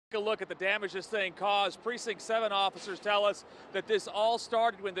A look at the damage this thing caused. Precinct 7 officers tell us that this all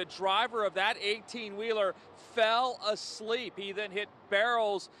started when the driver of that 18-wheeler fell asleep. He then hit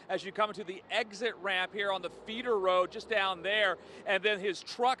barrels as you come into the exit ramp here on the feeder road just down there, and then his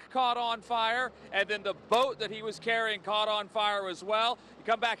truck caught on fire, and then the boat that he was carrying caught on fire as well. You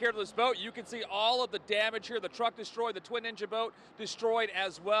come back here to this boat, you can see all of the damage here. The truck destroyed, the twin-engine boat destroyed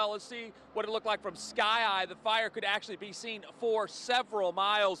as well. Let's see what it looked like from Sky Eye. The fire could actually be seen for several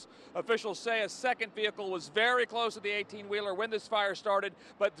miles. Officials say a second vehicle was very close to the 18-wheeler when this fire started,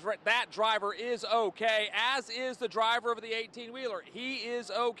 but that driver is okay, as is the driver of the 18-wheeler. He is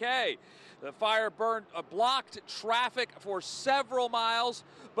okay. The fire blocked traffic for several miles.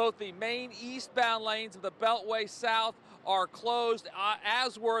 Both the main eastbound lanes of the Beltway South are closed,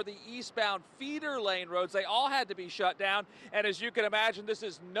 as were the eastbound feeder lane roads. They all had to be shut down, and as you can imagine, this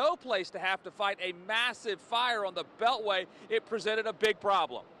is no place to have to fight a massive fire on the Beltway. It presented a big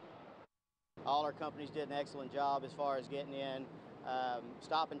problem. All our companies did an excellent job as far as getting in,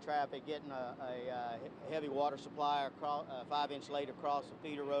 stopping traffic, getting a heavy water supply across, 5-inch lead across the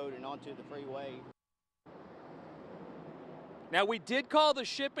feeder road and onto the freeway. Now, we did call the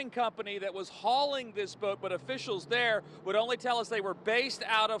shipping company that was hauling this boat, but officials there would only tell us they were based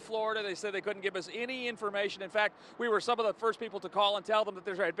out of Florida. They said they couldn't give us any information. In fact, we were some of the first people to call and tell them that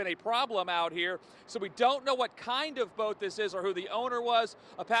there had been a problem out here. So we don't know what kind of boat this is or who the owner was.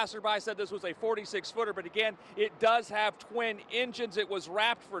 A passerby said this was a 46-footer, but again, it does have twin engines. It was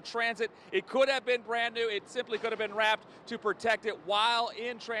wrapped for transit. It could have been brand new. It simply could have been wrapped to protect it while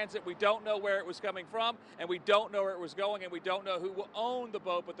in transit. We don't know where it was coming from, and we don't know where it was going, and we don't know who will own the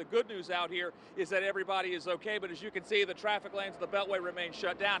boat. But the good news out here is that everybody is okay. But as you can see, the traffic lanes of the Beltway remain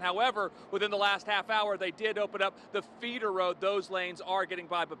shut down. However, within the last half hour, they did open up the feeder road. Those lanes are getting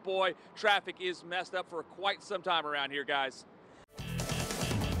by, but boy, traffic is messed up for quite some time around here, guys.